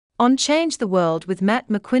On Change the World with Matt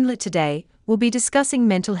McQuinley today, we'll be discussing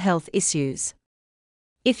mental health issues.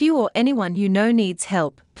 If you or anyone you know needs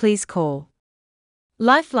help, please call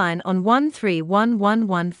Lifeline on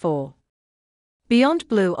 131114. Beyond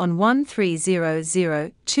Blue on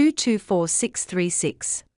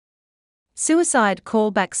 1300-224-636. Suicide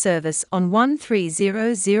Callback Service on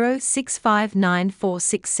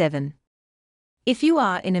 1300-659-467. If you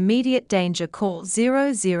are in immediate danger, call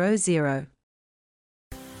 000.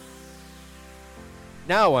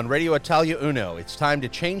 Now on Radio Italia Uno, it's time to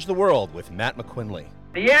change the world with Matt McQuinley.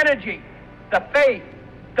 The energy, the faith,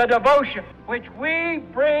 the devotion which we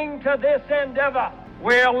bring to this endeavor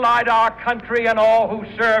will light our country and all who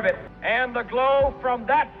serve it. And the glow from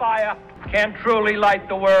that fire can truly light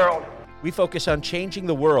the world. We focus on changing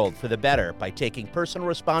the world for the better by taking personal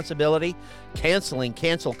responsibility, canceling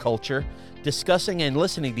cancel culture, discussing and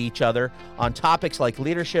listening to each other on topics like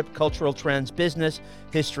leadership, cultural trends, business,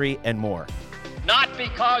 history, and more. Not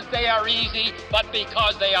because they are easy, but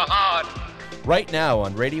because they are hard. Right now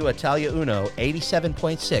on Radio Italia Uno,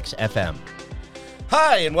 87.6 FM.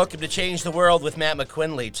 Hi, and welcome to Change the World with Matt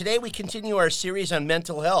McQuinley. Today we continue our series on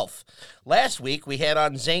mental health. Last week we had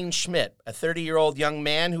on Zane Schmidt, a 30-year-old young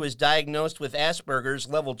man who was diagnosed with Asperger's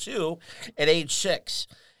level 2 at age 6.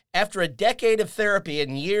 After a decade of therapy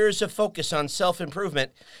and years of focus on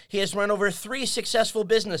self-improvement, he has run over 3 successful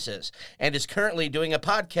businesses and is currently doing a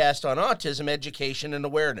podcast on autism education and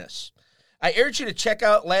awareness. I urge you to check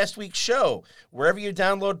out last week's show, wherever you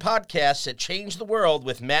download podcasts at Change the World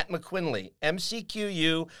with Matt McQuinley,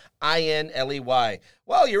 McQuinley.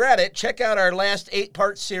 While you're at it, check out our last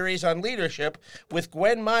 8-part series on leadership with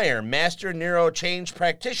Gwen Meyer, Master Neuro Change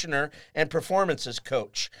Practitioner and Performances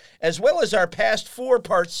Coach, as well as our past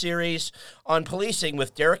 4-part series on policing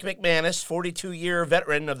with Derek McManus, 42-year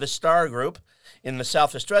veteran of the STAR Group in the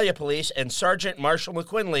South Australia Police, and Sergeant Marshall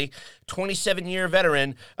McQuinley, 27-year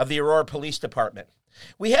veteran of the Aurora Police Department.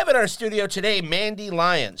 We have in our studio today Mandy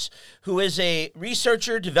Lyons, who is a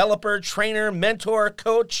researcher, developer, trainer, mentor,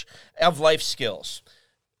 coach of life skills.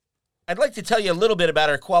 I'd like to tell you a little bit about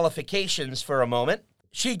her qualifications for a moment.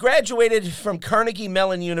 She graduated from Carnegie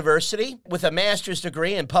Mellon University with a master's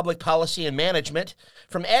degree in public policy and management.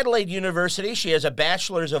 From Adelaide University, she has a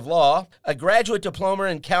bachelor's of law, a graduate diploma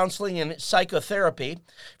in counseling and psychotherapy.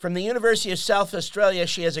 From the University of South Australia,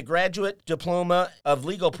 she has a graduate diploma of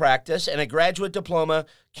legal practice and a graduate diploma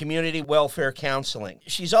community welfare counseling.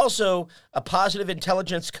 She's also a positive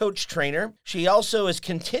intelligence coach trainer. She also is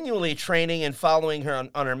continually training and following her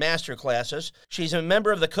on her master classes. She's a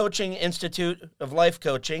member of the Coaching Institute of Life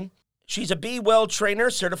Coaching. She's a Be Well trainer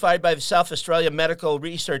certified by the South Australia Medical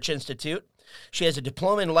Research Institute. She has a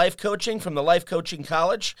diploma in life coaching from the Life Coaching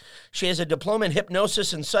College. She has a diploma in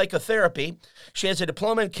hypnosis and psychotherapy. She has a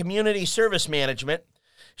diploma in community service management.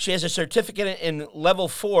 She has a certificate in level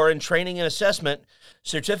 4 in training and assessment,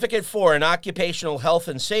 certificate 4 in occupational health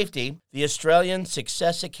and safety, the Australian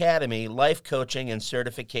Success Academy Life Coaching and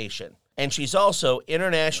Certification. And she's also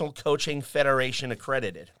International Coaching Federation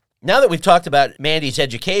accredited. Now that we've talked about Mandy's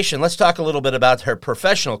education, let's talk a little bit about her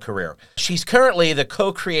professional career. She's currently the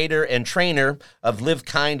co-creator and trainer of Live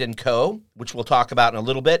Kind & Co., which we'll talk about in a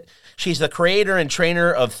little bit. She's the creator and trainer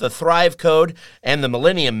of the Thrive Code and the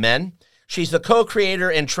Millennium Men. She's the co-creator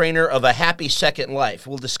and trainer of A Happy Second Life.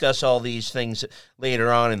 We'll discuss all these things later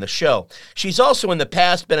on in the show. She's also in the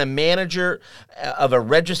past been a manager of a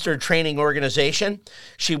registered training organization.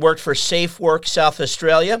 She worked for Safe Work South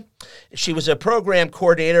Australia. She was a program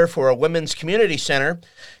coordinator for a women's community center.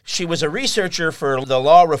 She was a researcher for the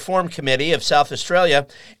Law Reform Committee of South Australia,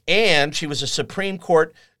 and she was a Supreme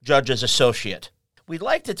Court Judge's Associate. We'd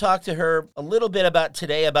like to talk to her a little bit about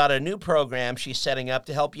today about a new program she's setting up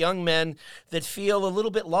to help young men that feel a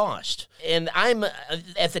little bit lost. And I'm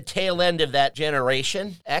at the tail end of that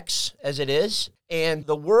generation, X as it is, and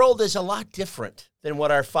the world is a lot different than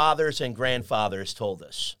what our fathers and grandfathers told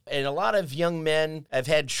us. And a lot of young men have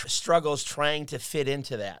had struggles trying to fit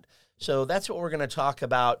into that. So that's what we're going to talk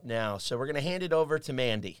about now. So we're going to hand it over to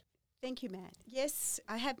Mandy. Thank you, Matt. Yes,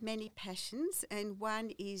 I have many passions, and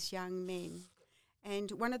one is young men.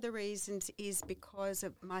 And one of the reasons is because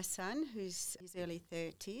of my son, who's in his early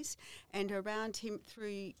 30s, and around him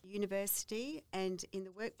through university and in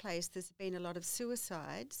the workplace, there's been a lot of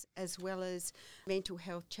suicides as well as mental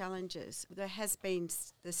health challenges. The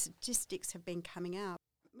statistics have been coming out.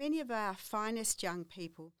 Many of our finest young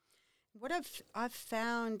people, what I've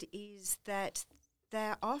found is that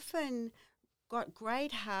they're often got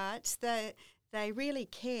great hearts, they really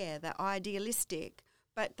care, they're idealistic,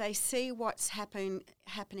 but they see what's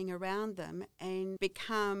happening around them and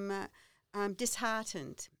become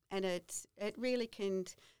disheartened, and it really can.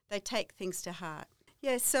 they take things to heart.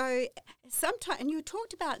 Yeah, so sometimes, and you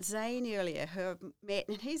talked about Zane earlier, who I've met,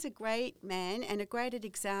 and he's a great man and a great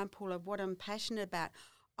example of what I'm passionate about.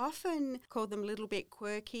 Often call them a little bit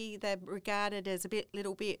quirky. They're regarded as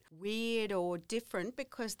little bit weird or different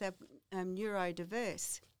because they're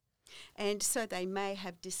neurodiverse. And so they may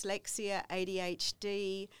have dyslexia,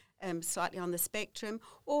 ADHD, slightly on the spectrum,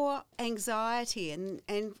 or anxiety. And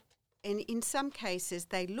in some cases,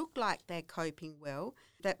 they look like they're coping well,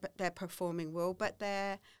 that they're performing well, but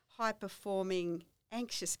they're high-performing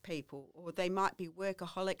anxious people, or they might be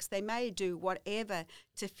workaholics. They may do whatever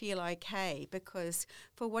to feel okay because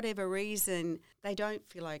for whatever reason, they don't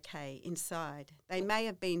feel okay inside. They may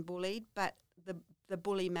have been bullied, but the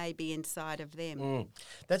bully may be inside of them.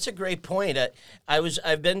 That's a great point.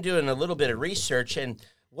 I've been doing a little bit of research, and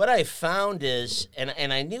what I found is,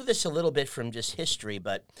 and I knew this a little bit from just history,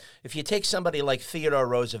 but if you take somebody like Theodore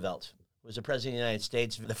Roosevelt, who was the president of the United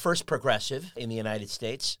States, the first progressive in the United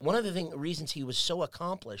States, one of the reasons he was so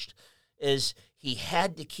accomplished is he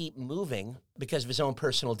had to keep moving because of his own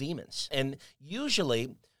personal demons. And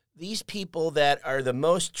usually, these people that are the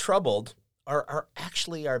most troubled are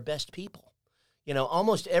actually our best people. You know,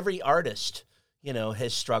 almost every artist,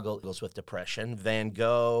 has struggled with depression. Van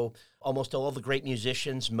Gogh, almost all the great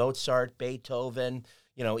musicians, Mozart, Beethoven,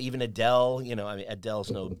 even Adele. Adele's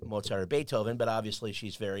no Mozart or Beethoven, but obviously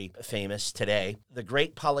she's very famous today. The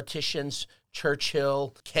great politicians,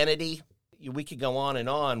 Churchill, Kennedy. We could go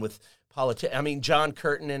on with John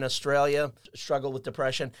Curtin in Australia struggled with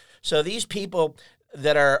depression. So these people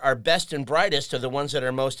that are best and brightest are the ones that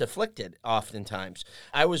are most afflicted oftentimes.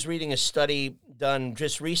 I was reading a study done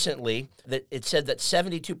just recently that it said that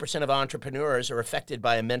 72% of entrepreneurs are affected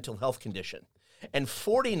by a mental health condition, and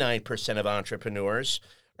 49% of entrepreneurs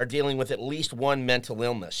are dealing with at least one mental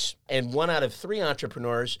illness, and 1 out of 3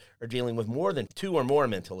 entrepreneurs are dealing with more than 2 or more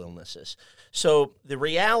mental illnesses. So the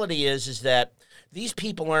reality is that these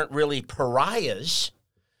people aren't really pariahs.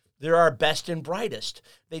 They're our best and brightest.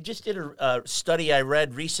 They just did a study I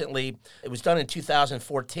read recently. It was done in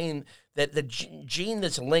 2014, that the gene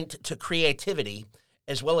that's linked to creativity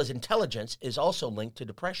as well as intelligence is also linked to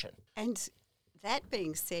depression. And that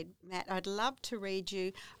being said, Matt, I'd love to read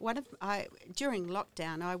you during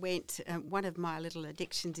lockdown. I went. One of my little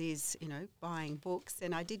addictions is, buying books,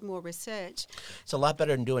 and I did more research. It's a lot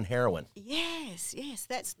better than doing heroin. Yes,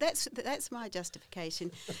 that's my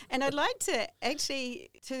justification. And I'd like to actually,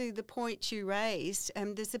 to the point you raised,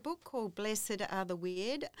 there's a book called "Blessed Are the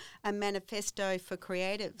Weird: A Manifesto for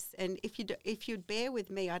Creatives." And if you'd bear with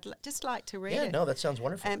me, I'd just like to read it. Yeah, no, that sounds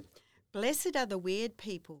wonderful. Blessed are the weird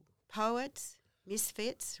people, poets,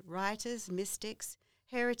 misfits, writers, mystics,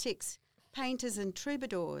 heretics, painters and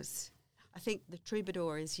troubadours. I think the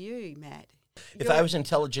troubadour is you, Matt. If I was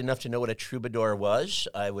intelligent enough to know what a troubadour was,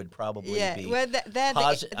 I would probably be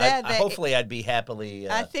hopefully I'd be happily...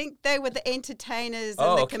 I think they were the entertainers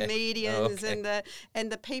and the comedians and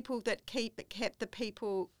the people that kept the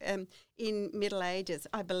people in Middle Ages,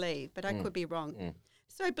 I believe, but I could be wrong.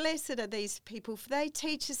 So blessed are these people, for they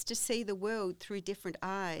teach us to see the world through different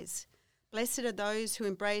eyes. Blessed are those who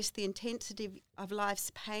embrace the intensity of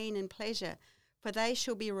life's pain and pleasure, for they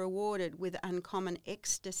shall be rewarded with uncommon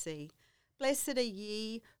ecstasy. Blessed are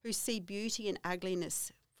ye who see beauty in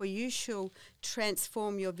ugliness, for you shall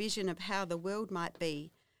transform your vision of how the world might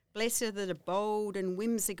be. Blessed are the bold and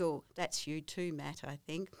whimsical, that's you too, Matt, I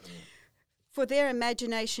think, for their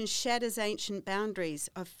imagination shatters ancient boundaries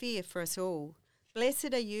of fear for us all.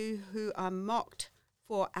 Blessed are you who are mocked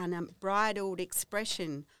for an unbridled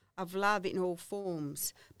expression of love in all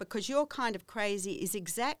forms, because your kind of crazy is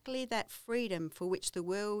exactly that freedom for which the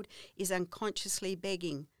world is unconsciously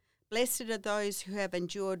begging. Blessed are those who have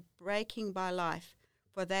endured breaking by life,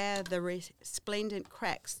 for they are the resplendent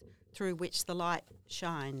cracks through which the light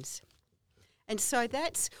shines. And so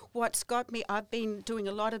that's what's got me. I've been doing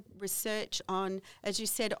a lot of research on, as you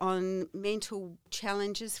said, on mental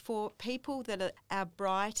challenges for people that are our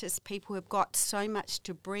brightest, people who have got so much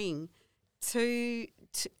to bring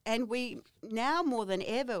and we now more than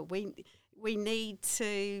ever we need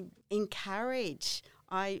to encourage.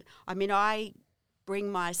 I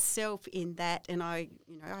bring myself in that, and I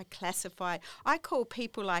classify. I call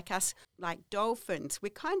people like us like dolphins. We're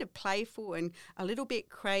kind of playful and a little bit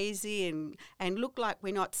crazy and look like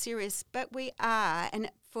we're not serious, but we are. And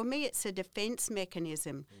for me, it's a defense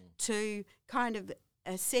mechanism to kind of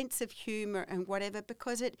a sense of humor and whatever,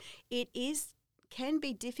 because it can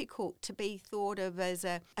be difficult to be thought of as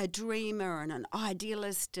a dreamer and an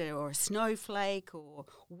idealist or a snowflake or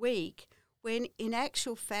weak, when in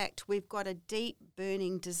actual fact we've got a deep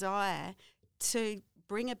burning desire to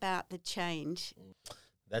bring about the change.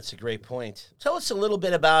 That's a great point. Tell us a little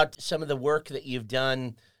bit about some of the work that you've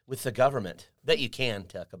done with the government that you can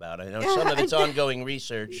talk about. I know some of it's ongoing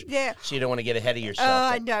research, so you don't want to get ahead of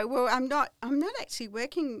yourself. No, well, I'm not actually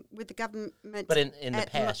working with the government. But in the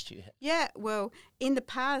past, you have. Yeah, well, in the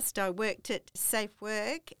past, I worked at Safe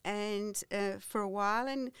Work and for a while,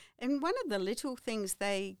 and one of the little things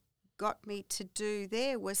they got me to do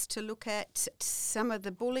there was to look at some of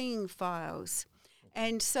the bullying files.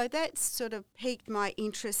 And so that sort of piqued my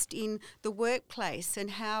interest in the workplace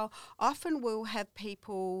and how often we'll have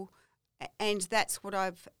people, and that's what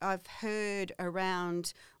I've heard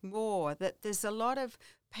around more, that there's a lot of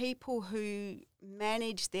people who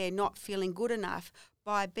manage their not feeling good enough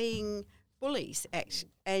by being bullies,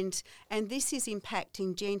 and this is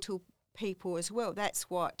impacting gentle people as well. That's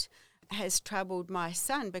what has troubled my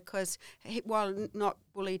son, because while not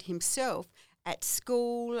bullied himself, at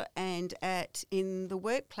school and in the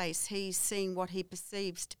workplace, he's seeing what he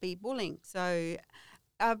perceives to be bullying. So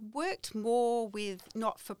I've worked more with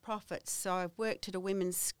not-for-profits. So I've worked at a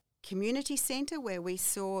women's community centre where we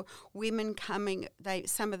saw women coming.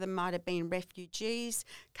 Some of them might have been refugees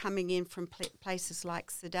coming in from places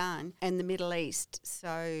like Sudan and the Middle East.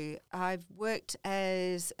 So I've worked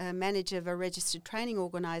as a manager of a registered training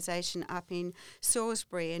organisation up in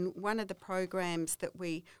Salisbury, and one of the programs that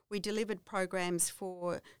we delivered programs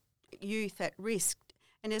for youth at risk,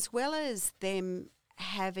 and as well as them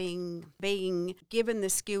being given the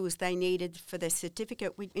skills they needed for their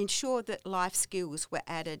certificate, we ensured that life skills were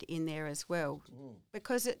added in there as well.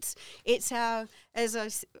 Because it's our, as I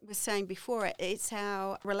was saying before, it's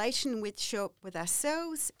our relationship with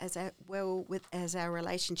ourselves as our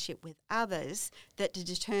relationship with others that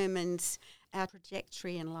determines our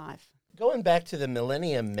trajectory in life. Going back to the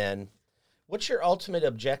Millennium Men, what's your ultimate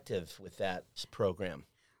objective with that program?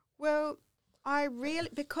 Well,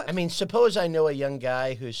 suppose I know a young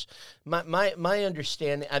guy who's, my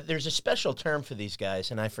understanding, there's a special term for these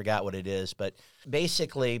guys, and I forgot what it is, but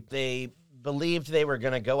basically they believed they were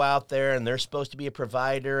going to go out there and they're supposed to be a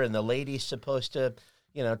provider, and the lady's supposed to,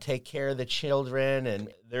 take care of the children,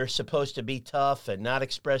 and they're supposed to be tough and not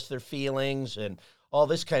express their feelings and all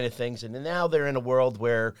this kind of things. And now they're in a world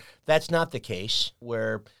where that's not the case,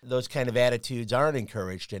 where those kind of attitudes aren't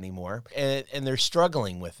encouraged anymore, and they're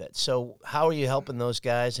struggling with it. So how are you helping those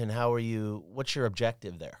guys, and what's your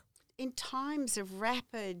objective there? In times of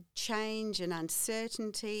rapid change and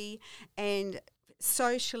uncertainty, and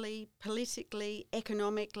socially, politically,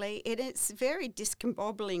 economically, it's very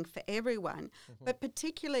discombobulating for everyone. Mm-hmm. But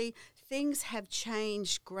particularly, things have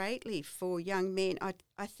changed greatly for young men.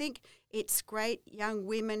 I think it's great young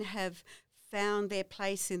women have found their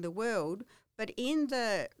place in the world, but in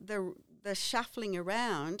the shuffling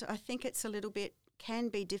around, I think it's can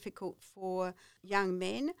be difficult for young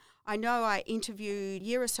men. I know a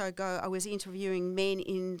year or so ago, I was interviewing men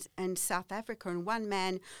in South Africa, and one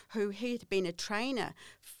man who he had been a trainer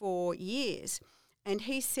for years, and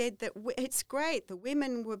he said that it's great, the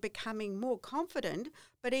women were becoming more confident,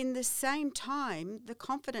 but in the same time, the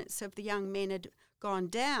confidence of the young men had gone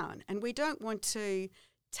down, and we don't want to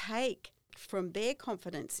take from their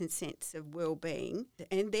confidence and sense of well-being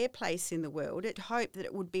and their place in the world. I'd hope that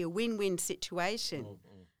it would be a win-win situation.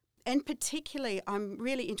 Mm-hmm. And particularly, I'm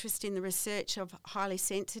really interested in the research of highly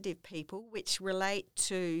sensitive people, which relate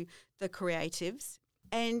to the creatives.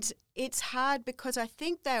 And it's hard because I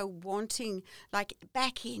think they're wanting, like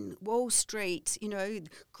back in Wall Street,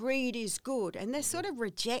 greed is good. And they're sort of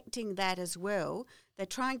rejecting that as well. They're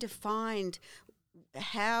trying to find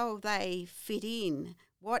how they fit in.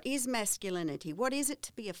 What is masculinity? What is it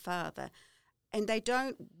to be a father? And they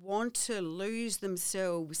don't want to lose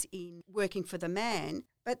themselves in working for the man,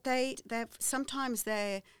 but sometimes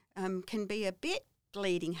they can be a bit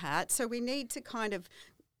bleeding heart. So we need to kind of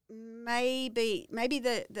maybe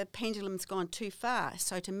the pendulum's gone too far.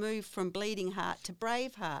 So to move from bleeding heart to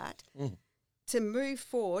brave heart. To move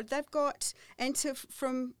forward,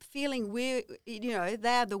 from feeling weird,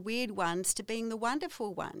 they're the weird ones to being the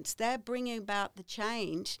wonderful ones. They're bringing about the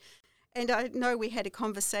change. And I know we had a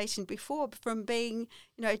conversation before from being,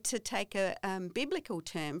 to take a biblical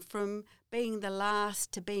term, from being the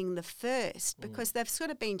last to being the first, because they've sort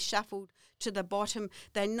of been shuffled to the bottom.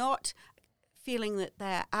 They're not feeling that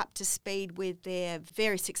they're up to speed with their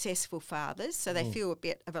very successful fathers, so they feel a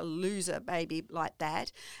bit of a loser maybe like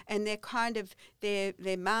that, and they're kind of, their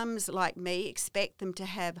mums like me expect them to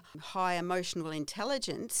have high emotional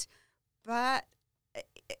intelligence, but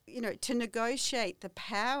to negotiate the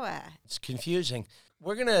power. It's confusing.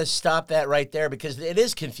 We're going to stop that right there because it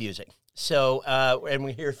is confusing. So, and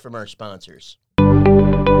we hear from our sponsors.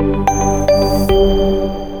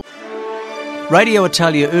 Radio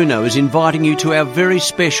Italia Uno is inviting you to our very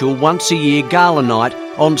special once-a-year gala night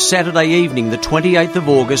on Saturday evening, the 28th of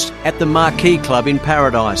August at the Marquee Club in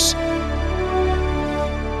Paradise.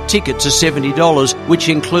 Tickets are $70, which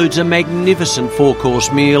includes a magnificent four-course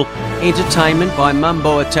meal, entertainment by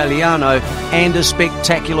Mambo Italiano and a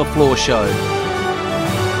spectacular floor show.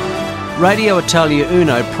 Radio Italia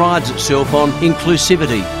Uno prides itself on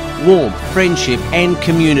inclusivity, warmth, friendship and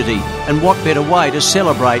community, and what better way to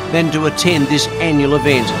celebrate than to attend this annual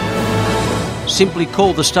event. Simply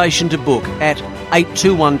call the station to book at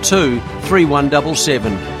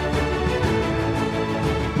 8212-3177.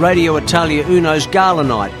 Radio Italia Uno's Gala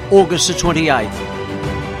Night, August the 28th.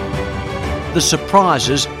 The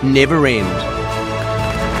surprises never end.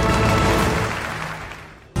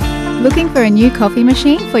 Looking for a new coffee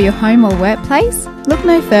machine for your home or workplace? Look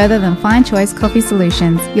no further than Fine Choice Coffee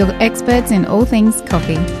Solutions, your experts in all things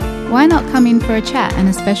coffee. Why not come in for a chat and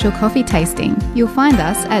a special coffee tasting? You'll find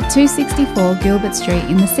us at 264 Gilbert Street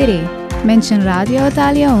in the city. Mention Radio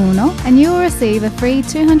Italia Uno and you will receive a free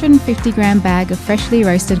 250-gram bag of freshly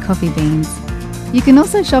roasted coffee beans. You can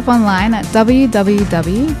also shop online at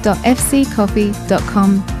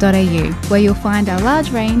www.fccoffee.com.au, where you'll find our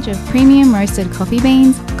large range of premium roasted coffee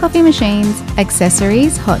beans, coffee machines,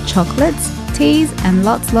 accessories, hot chocolates, teas and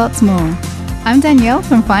lots more. I'm Danielle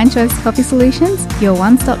from Fine Choice Coffee Solutions, your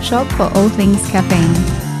one-stop shop for all things caffeine.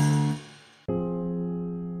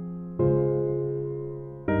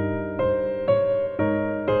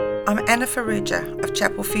 I'm Anna Farrugia of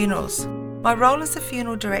Chapel Funerals. My role as a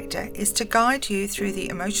funeral director is to guide you through the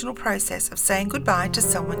emotional process of saying goodbye to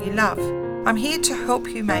someone you love. I'm here to help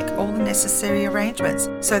you make all the necessary arrangements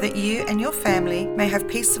so that you and your family may have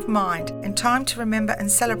peace of mind and time to remember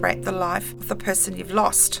and celebrate the life of the person you've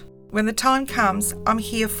lost. When the time comes, I'm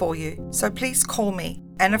here for you, so please call me,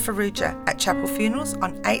 Anna Farrugia, at Chapel Funerals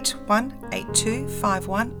on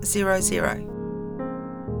 81825100.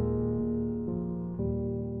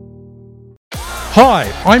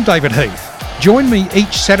 Hi, I'm David Heath. Join me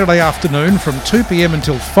each Saturday afternoon from 2pm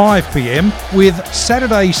until 5pm with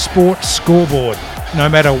Saturday Sports Scoreboard. No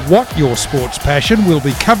matter what your sports passion, we'll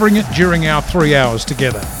be covering it during our 3 hours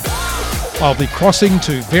together. I'll be crossing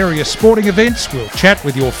to various sporting events, we'll chat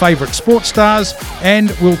with your favourite sports stars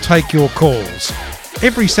and we'll take your calls.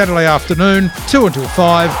 Every Saturday afternoon, 2 until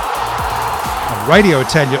 5 on Radio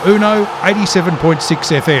Italia Uno,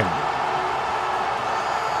 87.6 FM.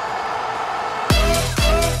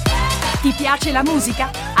 Ti piace la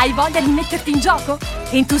musica? Hai voglia di metterti in gioco?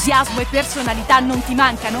 Entusiasmo e personalità non ti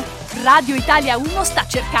mancano? Radio Italia 1 sta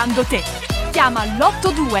cercando te. Chiama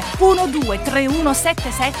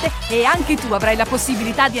l'82123177 e anche tu avrai la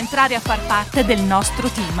possibilità di entrare a far parte del nostro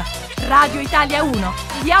team. Radio Italia 1,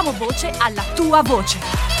 diamo voce alla tua voce.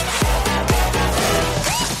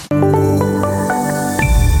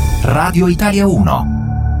 Radio Italia 1.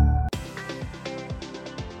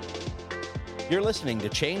 You're listening to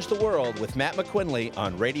Change the World with Matt McQuinley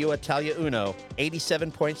on Radio Italia Uno,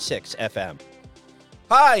 87.6 FM.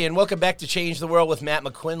 Hi, and welcome back to Change the World with Matt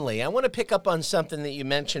McQuinley. I want to pick up on something that you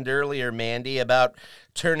mentioned earlier, Mandy, about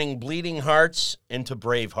turning bleeding hearts into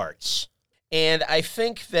brave hearts. And I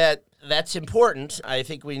think that that's important. I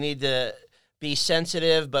think we need to be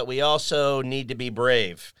sensitive, but we also need to be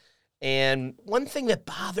brave. And one thing that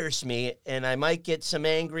bothers me, and I might get some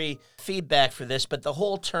angry feedback for this, but the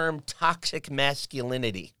whole term toxic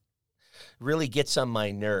masculinity really gets on my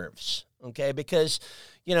nerves, okay? Because,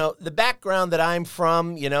 you know, the background that I'm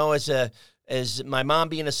from, you know, as my mom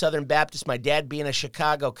being a Southern Baptist, my dad being a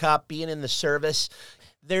Chicago cop, being in the service,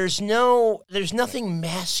 there's nothing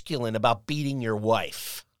masculine about beating your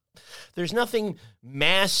wife. There's nothing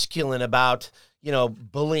masculine about, you know,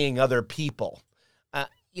 bullying other people.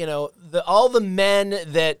 You know, all the men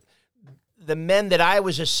that I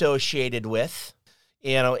was associated with,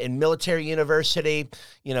 you know, in military university,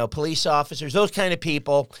 you know, police officers, those kind of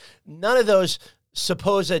people, none of those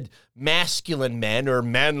supposed masculine men or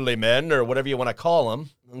manly men or whatever you want to call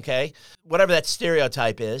them, okay, whatever that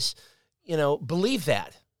stereotype is, you know, believe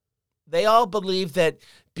that. They all believe that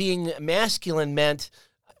being masculine meant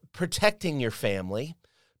protecting your family,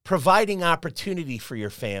 providing opportunity for your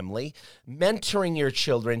family, mentoring your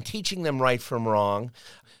children, teaching them right from wrong,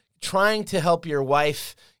 trying to help your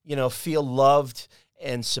wife, you know, feel loved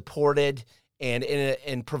and supported,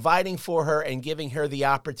 and providing for her and giving her the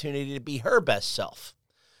opportunity to be her best self.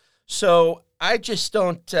 So I just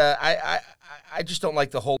don't. I just don't like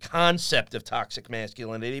the whole concept of toxic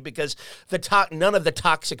masculinity because none of the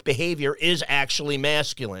toxic behavior is actually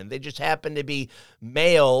masculine. They just happen to be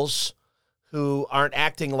males who aren't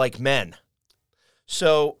acting like men.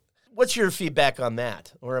 So What's your feedback on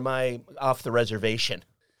that? Or am I off the reservation?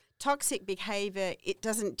 Toxic behaviour, it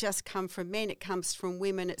doesn't just come from men, it comes from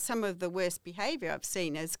women. Some of the worst behaviour I've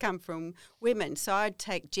seen has come from women, so I'd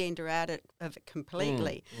take gender out of it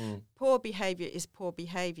completely. Poor behaviour is poor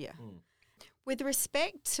behaviour. With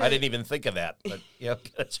respect to... I didn't even think of that, but yeah,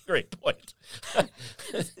 that's a great point.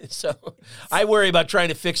 So I worry about trying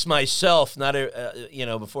to fix myself, not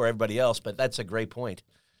before everybody else, but that's a great point.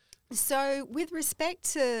 So with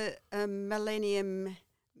respect to millennium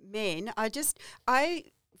men,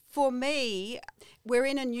 for me, we're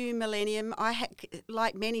in a new millennium.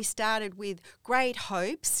 Like many, started with great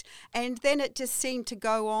hopes, and then it just seemed to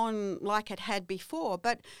go on like it had before.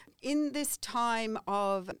 But in this time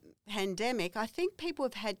of pandemic, I think people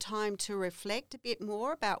have had time to reflect a bit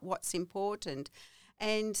more about what's important,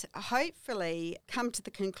 and hopefully come to the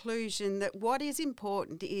conclusion that what is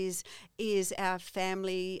important is our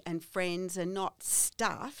family and friends and not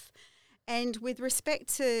stuff. And with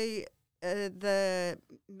respect to the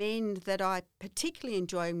men that I particularly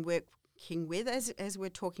enjoy working with, as we were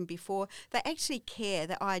talking before, they actually care,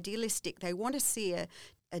 they're idealistic, they want to see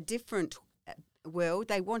a different world,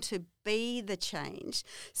 they want to be the change.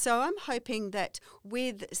 So I'm hoping that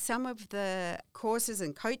with some of the courses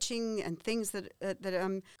and coaching and things that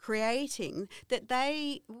I'm creating, that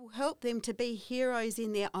they will help them to be heroes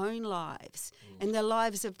in their own lives and the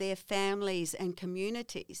lives of their families and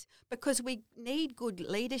communities, because we need good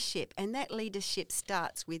leadership, and that leadership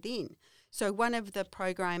starts within. So one of the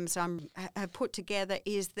programs I have put together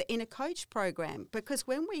is the Inner Coach program, because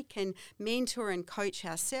when we can mentor and coach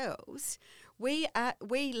ourselves, we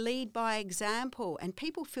lead by example, and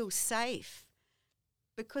people feel safe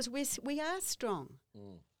because we are strong.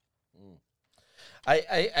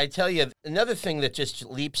 I tell you, another thing that just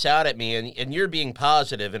leaps out at me, and you're being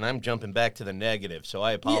positive, and I'm jumping back to the negative, so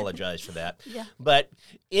I apologize for that. Yeah. But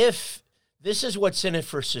if this is what's in it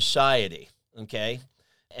for society, okay,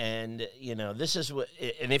 and, this is what,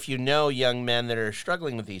 and if you know young men that are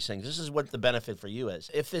struggling with these things, this is what the benefit for you is.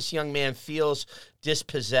 If this young man feels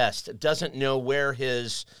dispossessed, doesn't know where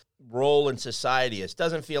his role in society is,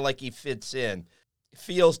 doesn't feel like he fits in,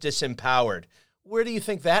 feels disempowered, where do you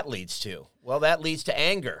think that leads to? Well, that leads to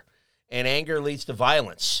anger, and anger leads to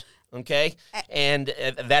violence, okay? And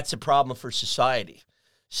that's a problem for society.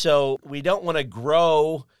 So we don't want to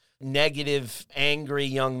grow negative, angry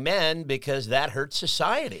young men, because that hurts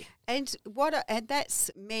society. And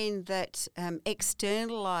that's men that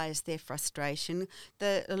externalize their frustration.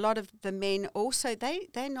 A lot of the men also,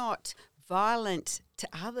 they're not violent to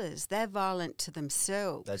others, they're violent to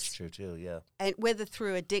themselves. That's true too, yeah. And whether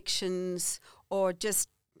through addictions or just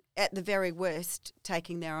at the very worst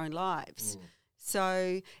taking their own lives.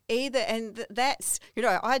 So that's,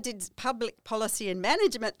 I did public policy and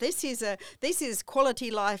management. This is quality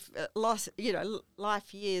life loss,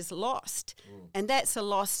 life years lost. And that's a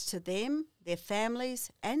loss to them, their families,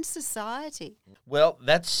 and society. Well,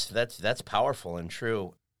 that's powerful and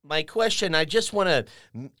true. My question, I just want to,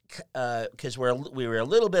 because we were a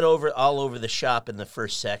little bit all over the shop in the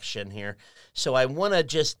first section here, so I want to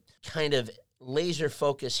just kind of laser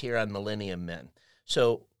focus here on Millennium Men.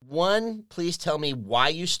 So, 1, please tell me why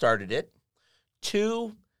you started it.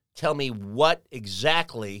 2, tell me what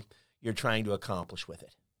exactly you're trying to accomplish with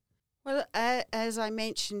it. Well, as I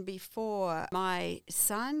mentioned before, my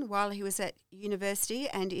son, while he was at university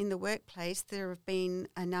and in the workplace, there have been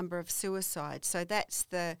a number of suicides. So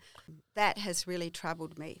that has really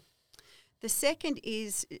troubled me. The second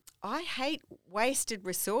is I hate wasted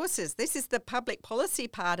resources. This is the public policy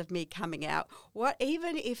part of me coming out.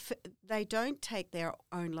 Even if they don't take their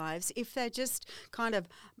own lives, if they're just kind of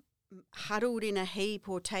huddled in a heap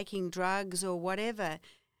or taking drugs or whatever,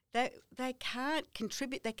 they can't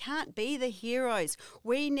contribute. They can't be the heroes.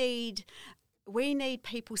 We need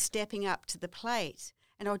people stepping up to the plate.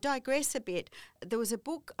 And I'll digress a bit. There was a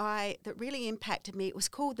book that really impacted me. It was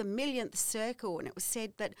called The Millionth Circle, and it was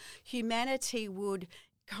said that humanity would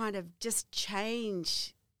kind of just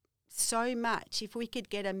change so much if we could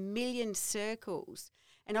get 1 million circles.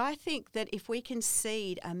 And I think that if we can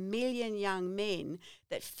seed 1 million young men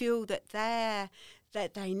that feel that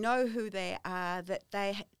they know who they are, that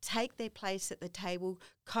they take their place at the table,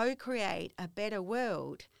 co-create a better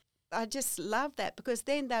world, I just love that, because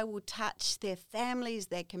then they will touch their families,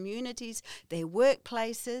 their communities, their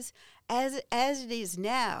workplaces. As it is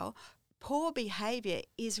now, poor behaviour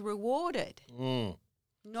is rewarded,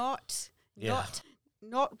 not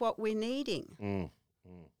what we're needing.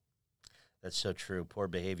 That's so true. Poor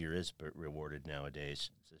behavior is rewarded nowadays.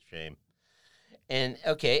 It's a shame. And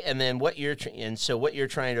okay, and then what you're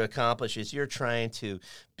trying to accomplish is you're trying to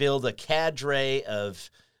build a cadre of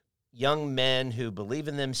young men who believe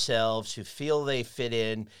in themselves, who feel they fit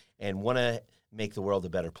in, and want to make the world a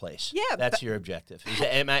better place. Yeah, that's your objective.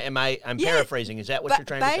 I'm paraphrasing. Is that what you're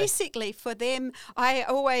trying to say? Basically, for them, I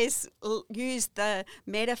always use the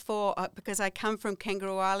metaphor because I come from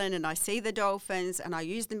Kangaroo Island and I see the dolphins, and I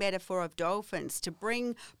use the metaphor of dolphins to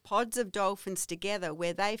bring pods of dolphins together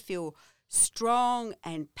where they feel strong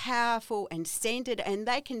and powerful and centered, and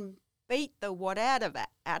they can beat the what out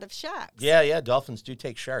of sharks. Yeah, dolphins do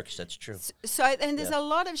take sharks. That's true. So, and there's a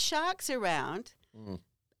lot of sharks around,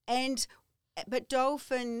 but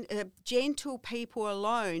dolphin, gentle people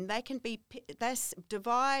alone, they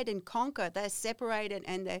divide and conquer. They're separated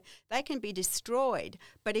and they can be destroyed.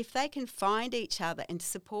 But if they can find each other and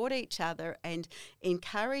support each other and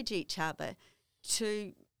encourage each other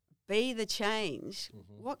to be the change,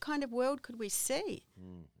 what kind of world could we see?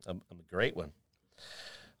 A great one.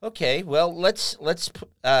 Okay, well, let's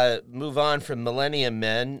move on from Millennium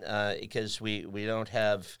Men because we don't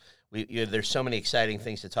have. There's so many exciting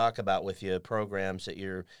things to talk about with you, programs that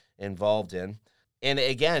you're involved in. And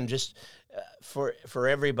again, just for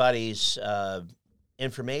everybody's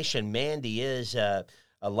information, Mandy is a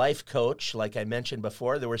life coach, like I mentioned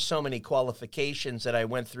before. There were so many qualifications that I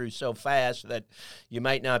went through so fast that you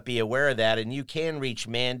might not be aware of that. And you can reach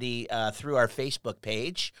Mandy through our Facebook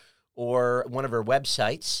page or one of her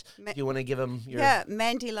websites. Do you want to give them your... Yeah,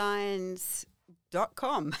 MandyLyons.com.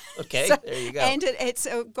 Okay, so, there you go. And it's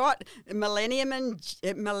got millennium and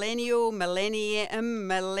millennial,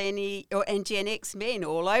 and Gen X men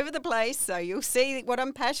all over the place. So you'll see what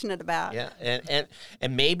I'm passionate about. Yeah, and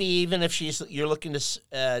maybe even if you're looking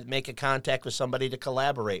to make a contact with somebody to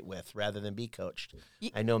collaborate with rather than be coached.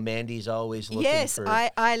 I know Mandy's always looking for...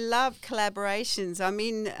 Yes, I love collaborations. I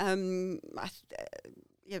mean,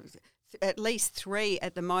 at least 3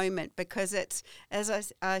 at the moment, because it's,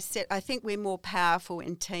 as I said, I think we're more powerful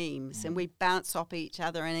in teams and we bounce off each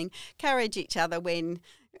other and encourage each other when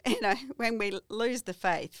we lose the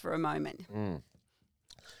faith for a moment.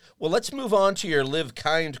 Well, let's move on to your Live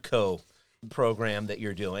Kind Co. program that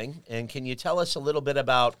you're doing. And can you tell us a little bit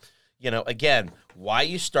about, again, why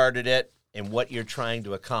you started it and what you're trying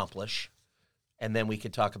to accomplish? And then we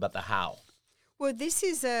could talk about the how. Well, this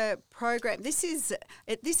is a program. This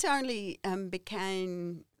only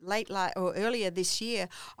became earlier this year.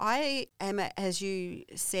 I am, as you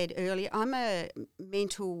said earlier, I'm a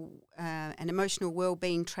mental and emotional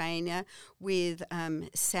wellbeing trainer with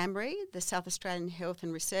SAHMRI, the South Australian Health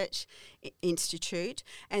and Research Institute,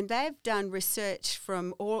 and they've done research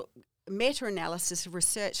meta-analysis of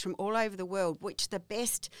research from all over the world, which are the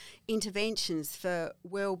best interventions for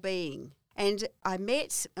wellbeing. And I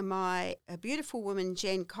met a beautiful woman,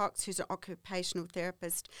 Jen Cox, who's an occupational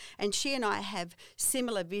therapist, and she and I have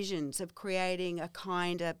similar visions of creating a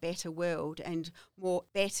kinder, better world and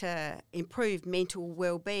better, improved mental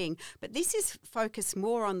well-being. But this is focused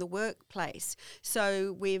more on the workplace.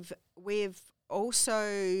 So we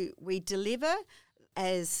deliver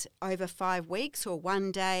as over 5 weeks or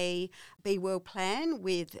 1 day Be Well plan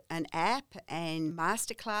with an app and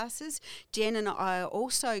masterclasses. Jen and I are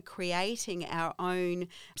also creating our own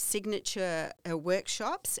signature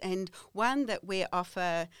workshops, and one that we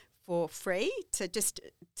offer for free to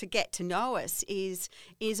get to know us is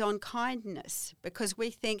on kindness, because we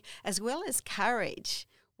think as well as courage,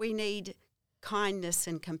 we need kindness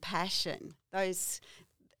and compassion.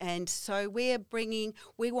 And so we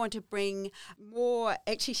want to bring more.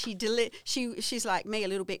 Actually, she's like me, a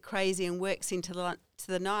little bit crazy and works into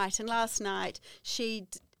the night. And last night she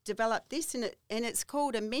developed this, and it's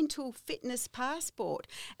called a mental fitness passport.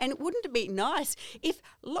 And wouldn't it be nice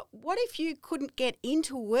what if you couldn't get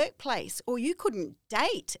into a workplace, or you couldn't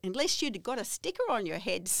date unless you'd got a sticker on your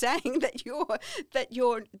head saying that you're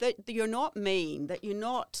not mean, that you're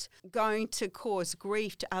not going to cause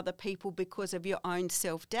grief to other people because of your own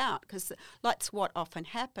self-doubt, because that's what often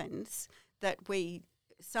happens, that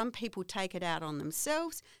some people take it out on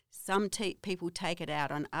themselves, some people take it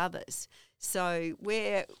out on others. So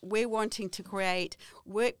we're wanting to create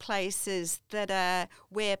workplaces that are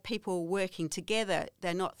where people are working together.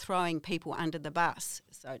 They're not throwing people under the bus,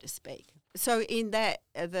 so to speak. So in that,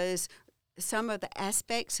 there's some of the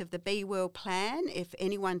aspects of the Be Well plan, if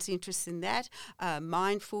anyone's interested in that,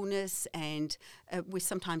 mindfulness, and we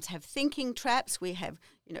sometimes have thinking traps. We have,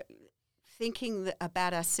 thinking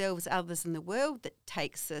about ourselves, others, and the world that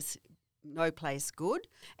takes us no place good,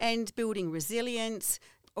 and building resilience.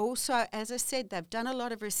 Also, as I said, they've done a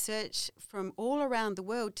lot of research from all around the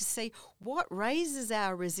world to see what raises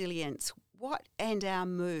our resilience, and our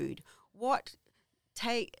mood, what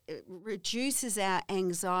reduces our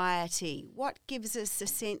anxiety, what gives us a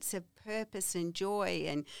sense of purpose and joy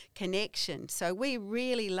and connection. So we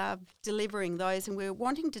really love delivering those, and we're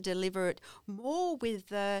wanting to deliver it more with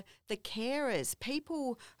the carers,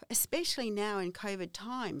 people, especially now in COVID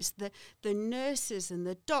times, the nurses and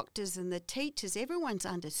the doctors and the teachers, everyone's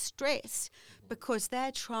under stress because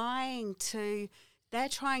they're trying to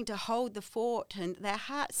hold the fort, and they're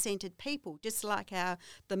heart-centered people, just like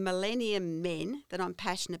the millennium men that I'm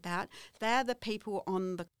passionate about. They're the people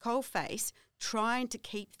on the coalface trying to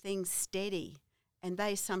keep things steady, and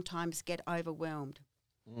they sometimes get overwhelmed.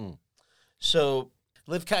 So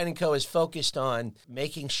Live Kind & Co. is focused on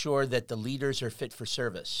making sure that the leaders are fit for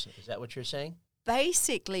service. Is that what you're saying?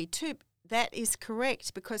 Basically, too, that is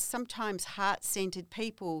correct, because sometimes heart-centered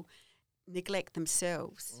people neglect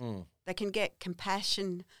themselves. They can get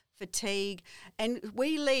compassion fatigue, and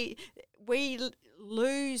we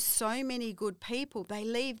lose so many good people. They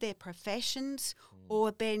leave their professions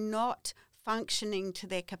or they're not functioning to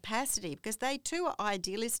their capacity because they too are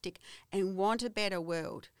idealistic and want a better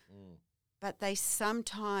world. But they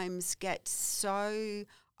sometimes get so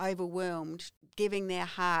overwhelmed giving their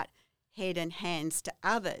heart, head and hands to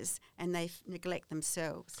others, and they neglect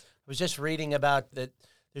themselves. I was just reading about that.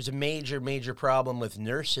 There's a major problem with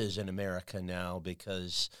nurses in America now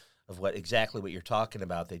because of exactly what you're talking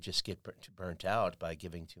about. They just get burnt out by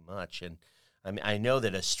giving too much. And I mean, I know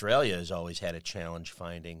that Australia has always had a challenge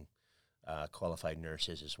finding qualified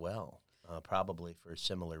nurses as well, probably for a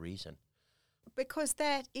similar reason. Because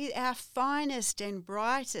that is our finest and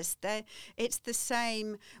brightest. It's the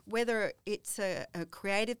same whether it's a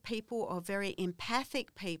creative people or very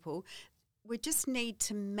empathic people. We just need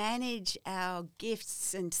to manage our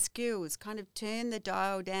gifts and skills, kind of turn the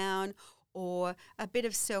dial down, or a bit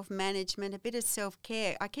of self-management, a bit of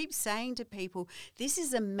self-care. I keep saying to people, this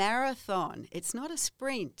is a marathon. It's not a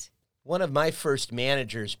sprint. One of my first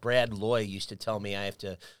managers, Brad Loy, used to tell me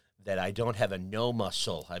that I don't have a no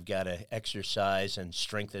muscle. I've got to exercise and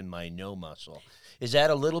strengthen my no muscle. Is that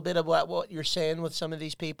a little bit of what you're saying with some of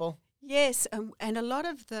these people? Yes, and a lot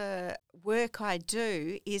of the work I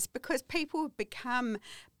do is because people become,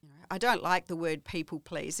 I don't like the word people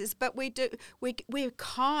pleasers, but we're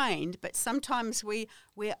kind, but sometimes we're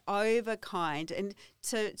over kind, and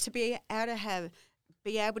to be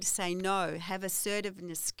able to say no, have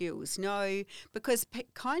assertiveness skills, no, because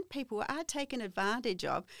kind people are taken advantage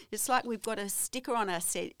of. It's like we've got a sticker on our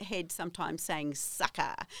head sometimes saying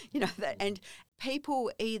sucker, and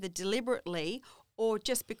people either deliberately or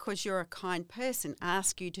just because you're a kind person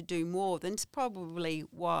ask you to do more than's probably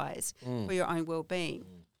wise for your own well-being.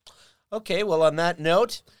 Okay, well, on that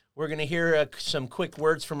note, we're going to hear some quick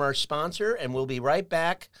words from our sponsor, and we'll be right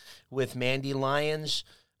back with Mandy Lyons,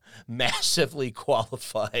 massively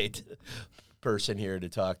qualified person here to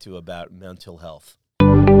talk to about mental health.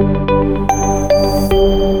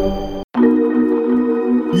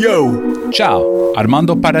 Yo! Ciao,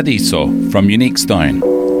 Armando Paradiso from Unique Stone,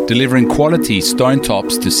 delivering quality stone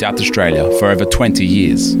tops to South Australia for over 20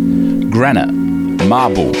 years. Granite,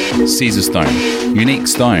 marble, Caesar stone, Unique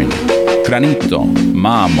Stone, granito,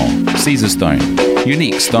 marmo, Caesar stone,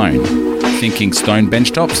 Unique Stone. Thinking stone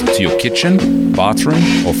benchtops to your kitchen, bathroom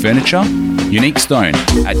or furniture? Unique Stone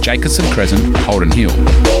at Jacobson Crescent, Holden Hill.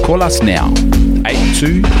 Call us now,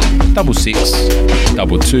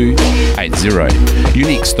 8266-2280.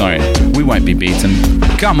 Unique Stone, we won't be beaten.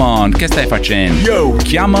 Come on, che stai facendo? Yo!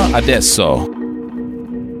 Chiama adesso.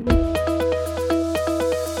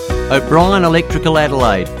 O'Brien Electrical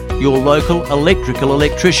Adelaide, your local electrical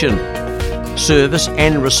electrician. Service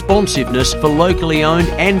and responsiveness for locally owned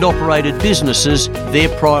and operated businesses, their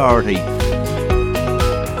priority.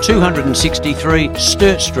 263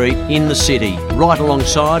 Sturt Street in the city, right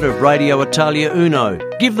alongside of Radio Italia Uno.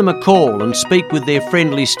 Give them a call and speak with their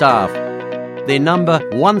friendly staff. Their number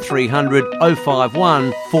 1300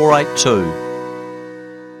 051 482.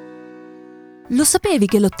 Lo sapevi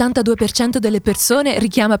che l'82% delle persone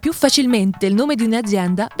richiama più facilmente il nome di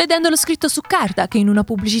un'azienda vedendolo scritto su carta che in una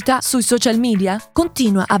pubblicità sui social media?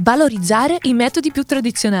 Continua a valorizzare i metodi più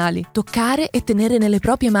tradizionali, toccare e tenere nelle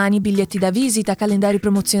proprie mani biglietti da visita, calendari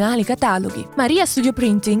promozionali, cataloghi. Maria Studio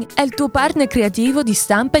Printing è il tuo partner creativo di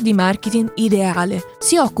stampa e di marketing ideale.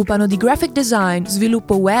 Si occupano di graphic design,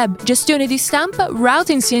 sviluppo web, gestione di stampa,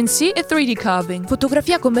 routing CNC e 3D carving,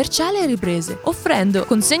 fotografia commerciale e riprese, offrendo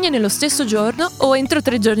consegne nello stesso giorno o entro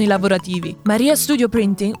 3 giorni lavorativi. Maria Studio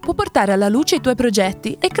Printing può portare alla luce i tuoi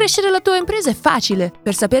progetti e crescere la tua impresa è facile.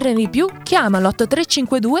 Per saperne di più, chiama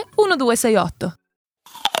l'8352 1268.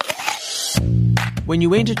 When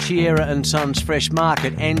you enter Chiera & Sons Fresh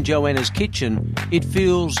Market and Joanna's Kitchen, it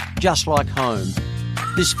feels just like home.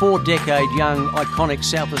 This 4-decade young, iconic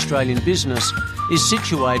South Australian business is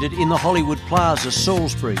situated in the Hollywood Plaza,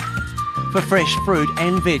 Salisbury. For fresh fruit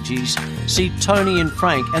and veggies, see Tony and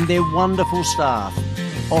Frank and their wonderful staff,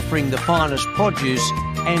 offering the finest produce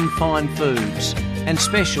and fine foods. And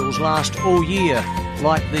specials last all year,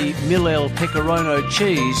 like the Millel Pecorino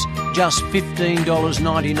cheese, just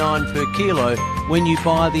 $15.99 per kilo when you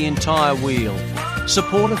buy the entire wheel.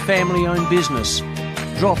 Support a family-owned business.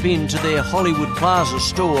 Drop into their Hollywood Plaza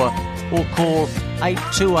store or call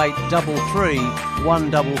 828 33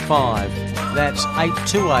 155. That's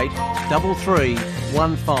 828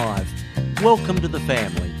 3315. Welcome to the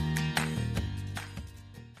family.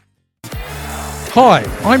 Hi,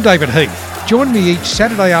 I'm David Heath. Join me each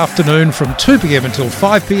Saturday afternoon from 2 p.m. until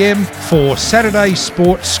 5 p.m. for Saturday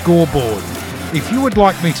Sports Scoreboard. If you would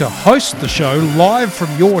like me to host the show live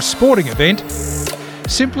from your sporting event,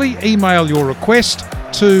 simply email your request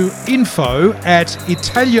to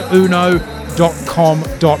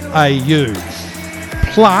info@italiauno.com.au.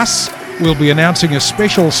 Plus, we'll be announcing a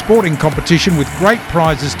special sporting competition with great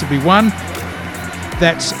prizes to be won.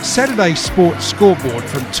 That's Saturday Sports Scoreboard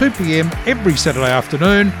from 2 p.m. every Saturday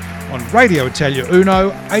afternoon on Radio Italia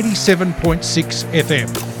Uno 87.6 FM.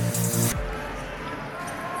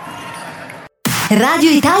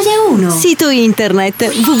 Radio Italia 1, sito internet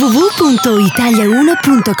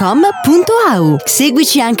www.italiauno.com.au.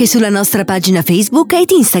 Seguici anche sulla nostra pagina Facebook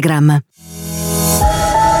ed Instagram.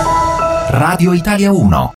 Radio Italia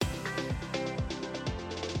 1.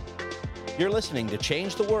 You're listening to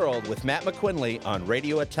Change the World with Matt McQuinley on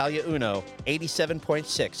Radio Italia Uno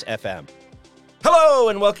 87.6 FM. Hello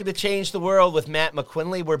and welcome to Change the World with Matt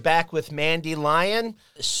McQuinley. We're back with Mandy Lyon,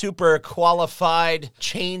 super qualified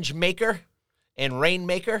change maker and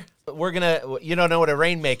rainmaker. You don't know what a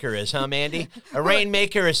rainmaker is, huh, Mandy? A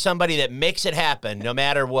rainmaker is somebody that makes it happen no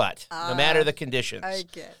matter what, no matter the conditions.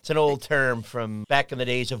 Okay. It's an old term from back in the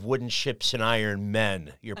days of wooden ships and iron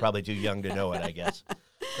men. You're probably too young to know it, I guess.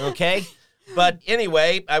 Okay? But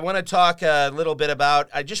anyway, I want to talk a little bit about,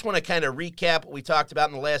 I just want to kind of recap what we talked about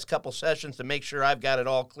in the last couple sessions to make sure I've got it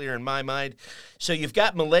all clear in my mind. So you've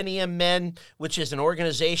got Millennium Men, which is an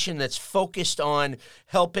organization that's focused on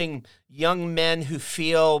helping young men who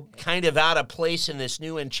feel kind of out of place in this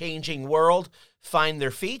new and changing world find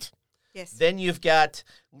their feet. Yes. Then you've got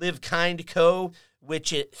Live Kind Co.,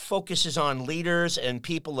 which it focuses on leaders and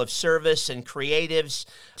people of service and creatives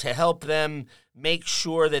to help them make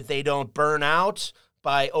sure that they don't burn out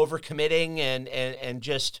by overcommitting and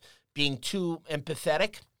just being too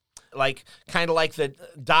empathetic. Kind of like the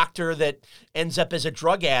doctor that ends up as a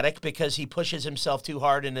drug addict because he pushes himself too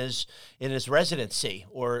hard in his residency,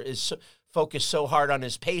 or is focused so hard on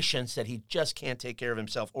his patients that he just can't take care of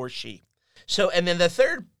himself, or she. So, and then the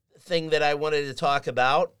third thing that I wanted to talk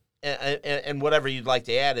about, and whatever you'd like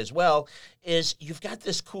to add as well, is you've got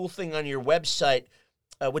this cool thing on your website,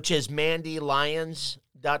 which is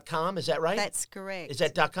mandylyons.com. Is that right? That's correct. Is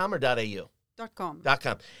that .com or .au? .com.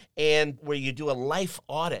 .com. And where you do a life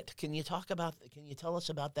audit. Can you tell us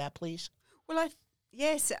about that, please? Well,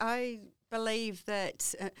 yes, I believe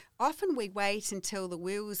that often we wait until the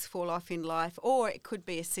wheels fall off in life, or it could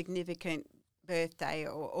be a significant birthday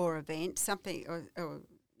or event, something or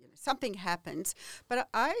something happens. But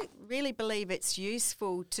I really believe it's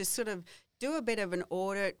useful to sort of do a bit of an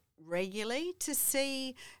audit regularly to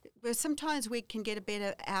see, well, sometimes we can get a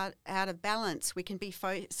bit out of balance. We can be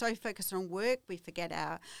so focused on work, we forget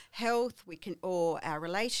our health, or our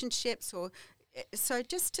relationships, so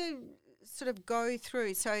just to sort of go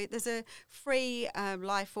through. So there's a free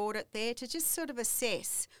life audit there to just sort of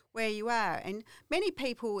assess where you are. And many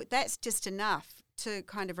people, that's just enough to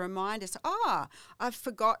kind of remind us, I've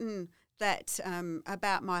forgotten that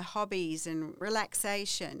about my hobbies and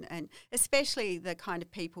relaxation, and especially the kind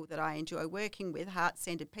of people that I enjoy working with,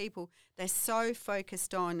 heart-centered people. They're so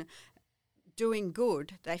focused on doing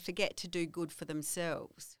good, they forget to do good for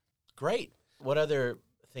themselves. Great. What other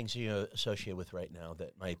things are you associated with right now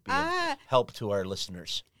that might be of help to our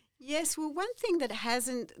listeners? Yes, well, one thing that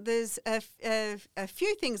there's a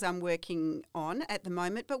few things I'm working on at the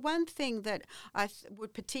moment, but one thing that I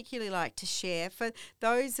would particularly like to share for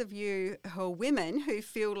those of you who are women who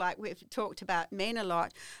feel like we've talked about men a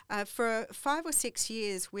lot, for 5 or 6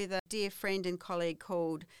 years with a dear friend and colleague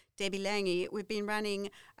called Debbie Lange, we've been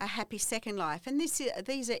running a Happy Second Life, and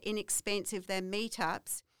these are inexpensive, they're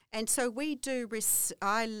meetups. And so we do,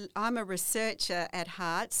 I'm a researcher at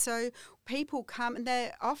heart, so people come, and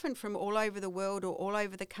they're often from all over the world or all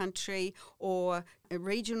over the country or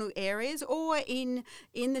regional areas or in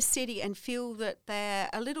the city, and feel that they're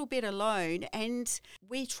a little bit alone. And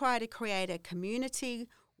we try to create a community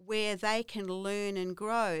where they can learn and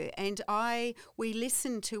grow. And we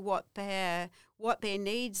listen to what what their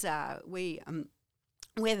needs are.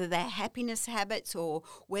 Whether they're happiness habits or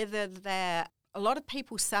whether they're a lot of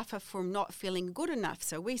people suffer from not feeling good enough.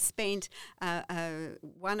 So we spent 1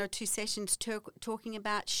 or 2 sessions talking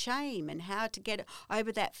about shame and how to get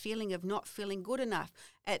over that feeling of not feeling good enough.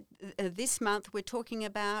 At this month, we're talking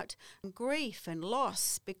about grief and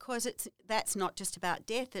loss, because that's not just about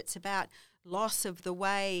death, it's about loss of the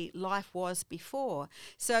way life was before.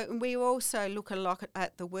 So we also look a lot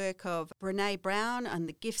at the work of Brené Brown and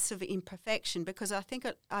the gifts of imperfection, because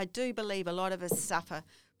I do believe a lot of us suffer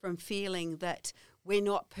from feeling that we're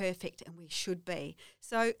not perfect and we should be.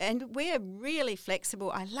 So, and we're really flexible.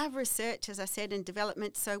 I love research, as I said, and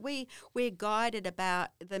development. So we're guided about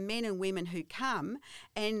the men and women who come,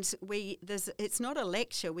 and it's not a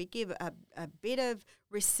lecture. We give a bit of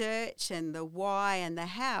research and the why and the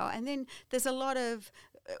how, and then there's a lot of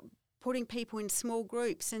putting people in small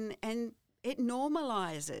groups, and it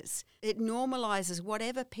normalises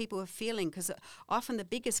whatever people are feeling, because often the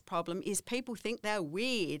biggest problem is people think they're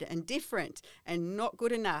weird and different and not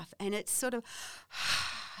good enough, and it's sort of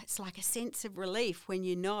it's like a sense of relief when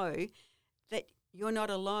you know that you're not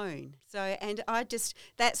alone. So, and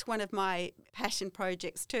that's one of my passion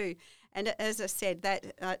projects too. And as I said,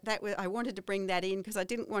 I wanted to bring that in because I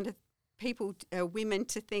didn't want women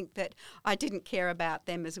to think that I didn't care about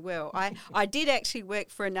them as well. I did actually work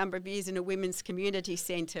for a number of years in a women's community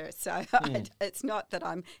centre, so it's not that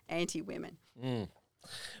I'm anti-women.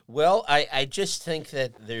 Well, I just think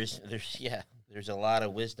that there's a lot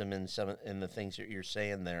of wisdom in the things that you're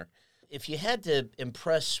saying there. If you had to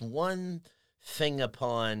impress one thing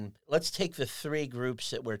upon, let's take the 3 groups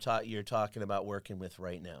that you're talking about working with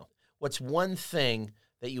right now. What's one thing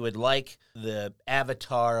that you would like the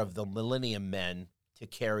avatar of the Millennium Men to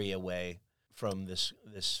carry away from this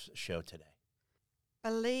show today?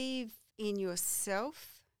 Believe in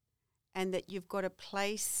yourself, and that you've got a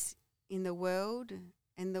place in the world,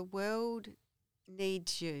 and the world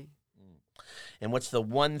needs you. And what's the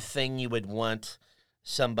one thing you would want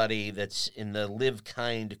somebody that's in the Live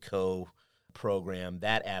Kind Co. program,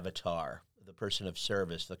 that avatar, the person of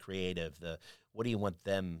service, the creative, what do you want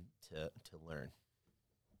them to learn?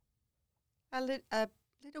 A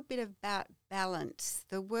little bit about balance.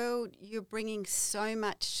 The world, you're bringing so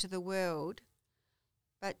much to the world,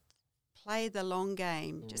 but play the long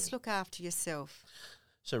game. Just look after yourself.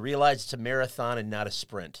 So realize it's a marathon and not a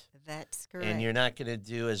sprint. That's correct. And you're not going to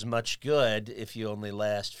do as much good if you only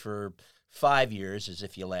last for 5 years as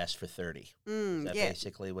if you last for 30. Is that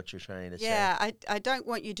basically what you're trying to say? Yeah, I don't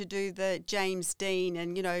want you to do the James Dean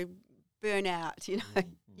and, burn out,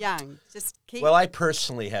 young. Just keep... Well, I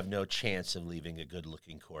personally have no chance of leaving a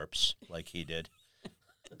good-looking corpse like he did.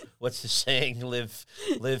 What's the saying? Live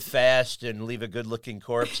fast and leave a good-looking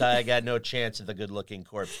corpse. I got no chance of the good-looking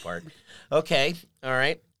corpse part. Okay, all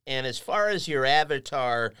right. And as far as your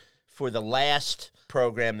avatar for the last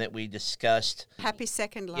program that we discussed, Happy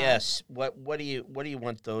Second Life. Yes. What do you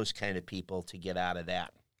want those kind of people to get out of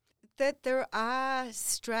that? That there are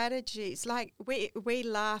strategies, like we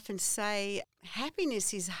laugh and say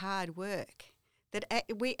happiness is hard work. That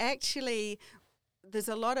there's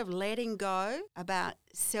a lot of letting go about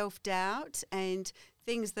self-doubt and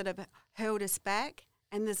things that have held us back,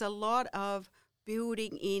 and there's a lot of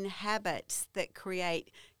building in habits that create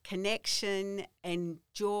connection and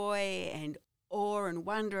joy and awe and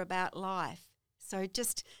wonder about life. So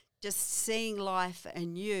just seeing life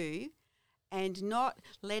anew, and not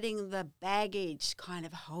letting the baggage kind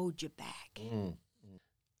of hold you back.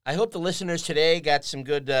 I hope the listeners today got some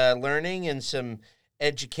good learning and some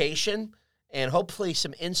education, and hopefully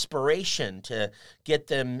some inspiration to get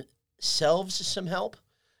themselves some help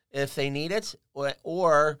if they need it,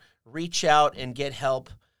 or reach out and get help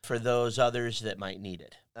for those others that might need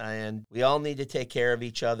it. And we all need to take care of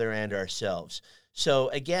each other and ourselves. So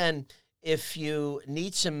again, if you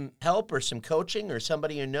need some help or some coaching or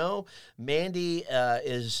somebody you know, Mandy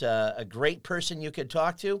is a great person you could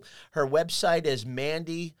talk to. Her website is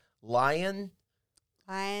Mandy Lyons.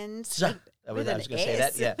 I was going to say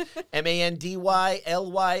that, yeah.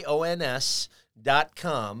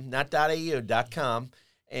 MANDYLYONS.com, not .au.com,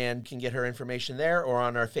 and can get her information there or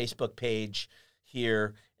on our Facebook page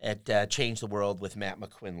here at Change the World with Matt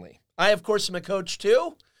McQuinley. I, of course, am a coach,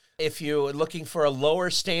 too. If you're looking for a lower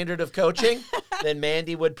standard of coaching than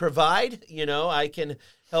Mandy would provide, I can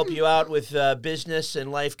help you out with business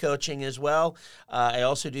and life coaching as well. I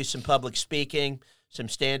also do some public speaking, some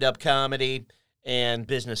stand-up comedy, and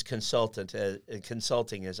business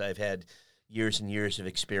consulting, as I've had years and years of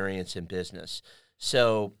experience in business.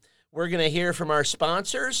 So we're going to hear from our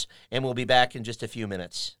sponsors, and we'll be back in just a few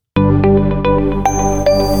minutes.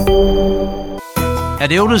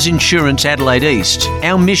 At Elders Insurance Adelaide East,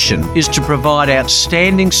 our mission is to provide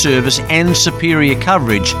outstanding service and superior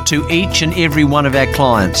coverage to each and every one of our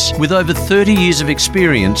clients. With over 30 years of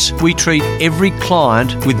experience, we treat every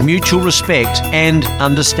client with mutual respect and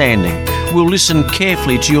understanding. We'll listen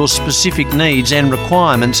carefully to your specific needs and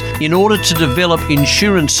requirements in order to develop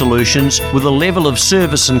insurance solutions with a level of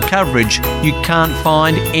service and coverage you can't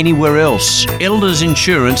find anywhere else. Elders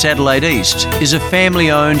Insurance Adelaide East is a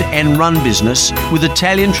family-owned and run business with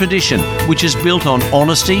Italian tradition, which is built on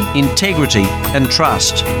honesty, integrity and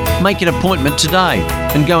trust. Make an appointment today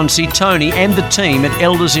and go and see Tony and the team at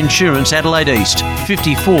Elders Insurance Adelaide East,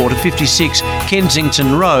 54 to 56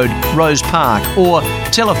 Kensington Road, Rose Park, or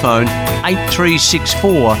telephone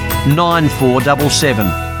 8364 9477.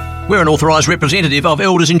 We're an authorised representative of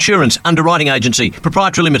Elders Insurance Underwriting Agency,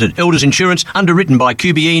 Proprietary Limited, Elders Insurance, underwritten by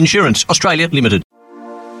QBE Insurance, Australia Limited.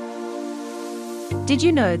 Did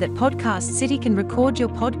you know that Podcast City can record your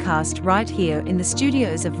podcast right here in the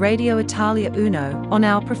studios of Radio Italia Uno on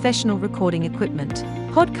our professional recording equipment?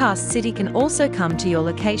 Podcast City can also come to your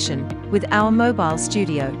location with our mobile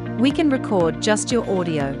studio. We can record just your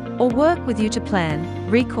audio or work with you to plan,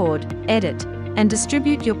 record, edit, and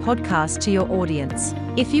distribute your podcast to your audience.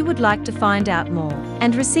 If you would like to find out more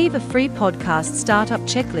and receive a free podcast startup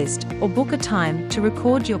checklist or book a time to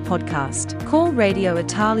record your podcast, call Radio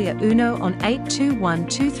Italia Uno on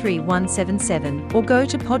 821-23177 or go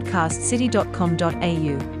to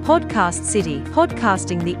podcastcity.com.au. Podcast City,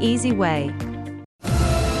 podcasting the easy way.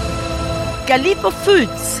 Gallipo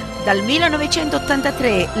Foods, dal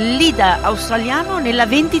 1983 leader australiano nella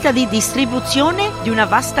vendita di distribuzione di una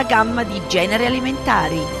vasta gamma di generi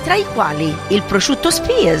alimentari, tra i quali il prosciutto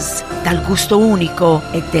Spears, dal gusto unico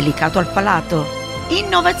e delicato al palato.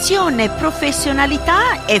 Innovazione,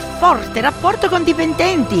 professionalità e forte rapporto con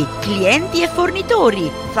dipendenti, clienti e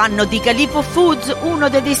fornitori fanno di Gallipo Foods uno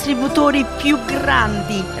dei distributori più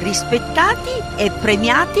grandi, rispettati e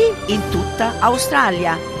premiati in tutta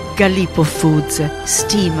Australia. Gallipo Foods,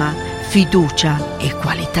 stima, fiducia e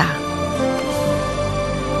qualità.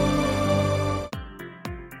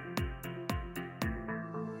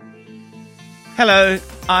 Hello,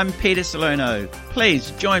 I'm Peter Salerno.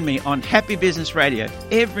 Please join me on Happy Business Radio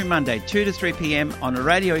every Monday, 2 to 3 p.m. on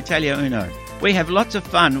Radio Italia Uno. We have lots of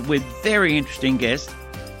fun with very interesting guests.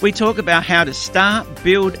 We talk about how to start,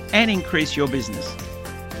 build and increase your business.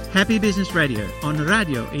 Happy Business Radio on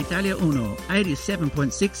Radio Italia Uno,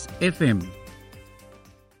 87.6 FM.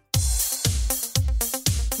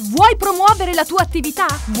 Vuoi promuovere la tua attività?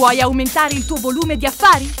 Vuoi aumentare il tuo volume di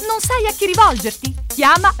affari? Non sai a chi rivolgerti?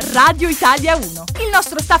 Chiama Radio Italia 1. Il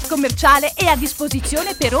nostro staff commerciale è a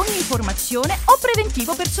disposizione per ogni informazione o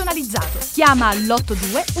preventivo personalizzato. Chiama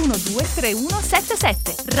all'82 12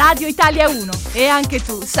 3177. Radio Italia 1 e anche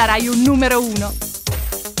tu sarai un numero 1.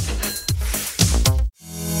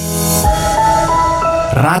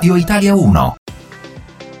 Radio Italia 1.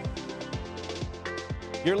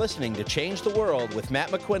 You're listening to Change the World with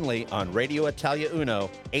Matt McQuinley on Radio Italia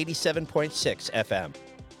Uno, 87.6 FM.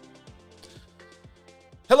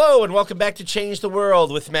 Hello and welcome back to Change the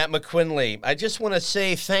World with Matt McQuinley. I just want to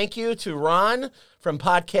say thank you to Ron from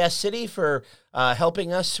Podcast City for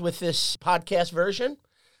helping us with this podcast version.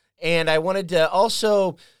 And I wanted to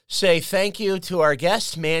also say thank you to our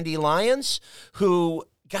guest, Mandy Lyons, who...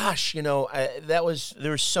 Gosh, you know, there was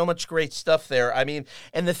so much great stuff there. I mean,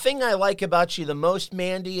 and the thing I like about you the most,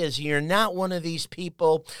 Mandy, is you're not one of these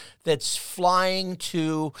people that's flying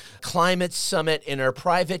to Climate Summit in her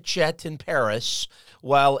private jet in Paris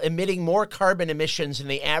while emitting more carbon emissions than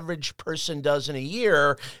the average person does in a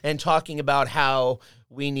year and talking about how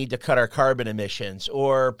we need to cut our carbon emissions,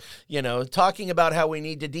 or, you know, talking about how we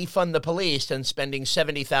need to defund the police and spending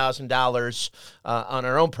 $70,000 on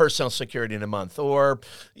our own personal security in a month, or,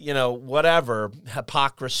 you know, whatever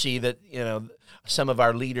hypocrisy that, you know, some of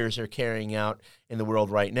our leaders are carrying out in the world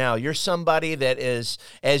right now. You're somebody that is,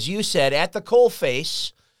 as you said, at the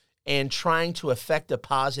coalface and trying to affect a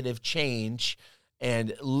positive change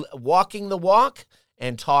and walking the walk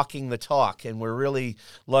and talking the talk. And we're really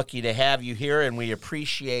lucky to have you here, and we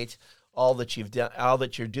appreciate all that you've done, all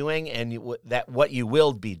that you're doing, and what you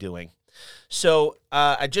will be doing. So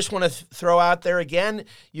I just want to throw out there again,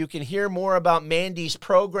 you can hear more about Mandy's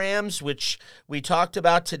programs, which we talked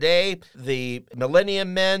about today, the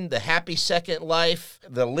Millennium Men, the Happy Second Life,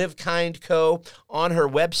 the Live Kind Co. on her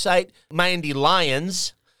website, Mandy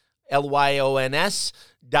Lyons, LYONS.com.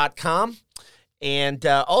 And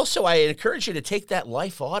also, I encourage you to take that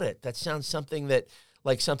life audit. That sounds something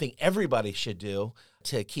everybody should do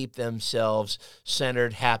to keep themselves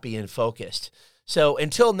centered, happy, and focused. So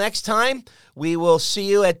until next time, we will see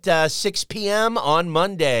you at 6 p.m. on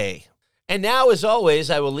Monday. And now, as always,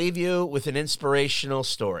 I will leave you with an inspirational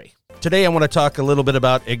story. Today, I want to talk a little bit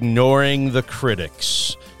about ignoring the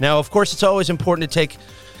critics. Now, of course, it's always important to take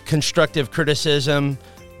constructive criticism,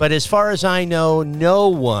 but as far as I know, no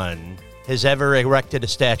one has ever erected a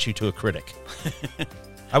statue to a critic.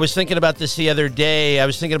 I was thinking about this the other day. I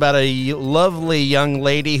was thinking about a lovely young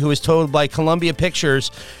lady who was told by Columbia Pictures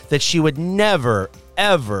that she would never,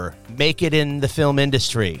 ever make it in the film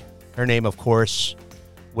industry. Her name, of course,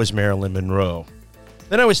 was Marilyn Monroe.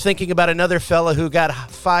 Then I was thinking about another fella who got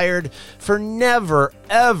fired for never,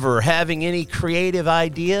 ever having any creative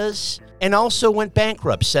ideas and also went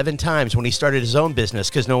bankrupt 7 times when he started his own business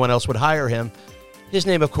because no one else would hire him. His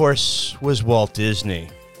name, of course, was Walt Disney.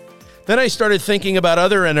 Then I started thinking about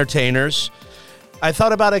other entertainers. I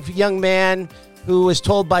thought about a young man who was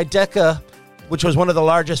told by Decca, which was one of the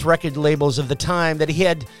largest record labels of the time, that he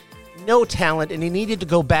had no talent and he needed to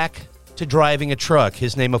go back to driving a truck.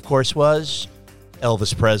 His name, of course, was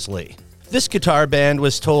Elvis Presley. This guitar band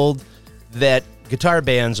was told that guitar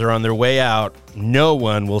bands are on their way out. No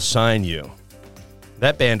one will sign you.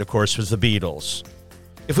 That band, of course, was the Beatles.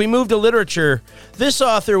 If we move to literature, this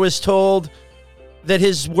author was told that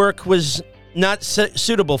his work was not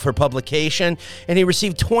suitable for publication, and he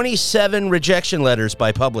received 27 rejection letters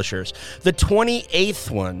by publishers. The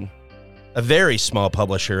 28th one, a very small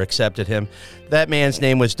publisher, accepted him. That man's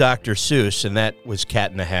name was Dr. Seuss, and that was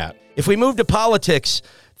Cat in the Hat. If we move to politics,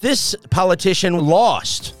 this politician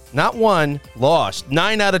lost, not won, lost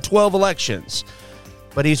 9 out of 12 elections.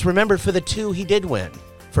 But he's remembered for the 2 he did win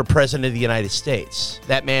for President of the United States.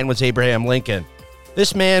 That man was Abraham Lincoln.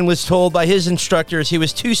 This man was told by his instructors he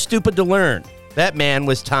was too stupid to learn. That man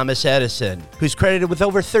was Thomas Edison, who's credited with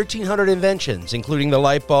over 1,300 inventions, including the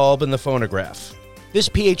light bulb and the phonograph. This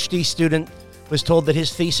PhD student was told that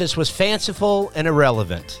his thesis was fanciful and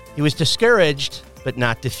irrelevant. He was discouraged, but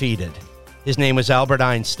not defeated. His name was Albert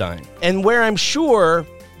Einstein. And where I'm sure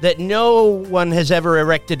that no one has ever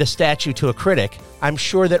erected a statue to a critic, I'm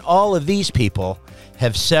sure that all of these people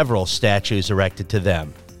have several statues erected to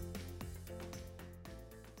them.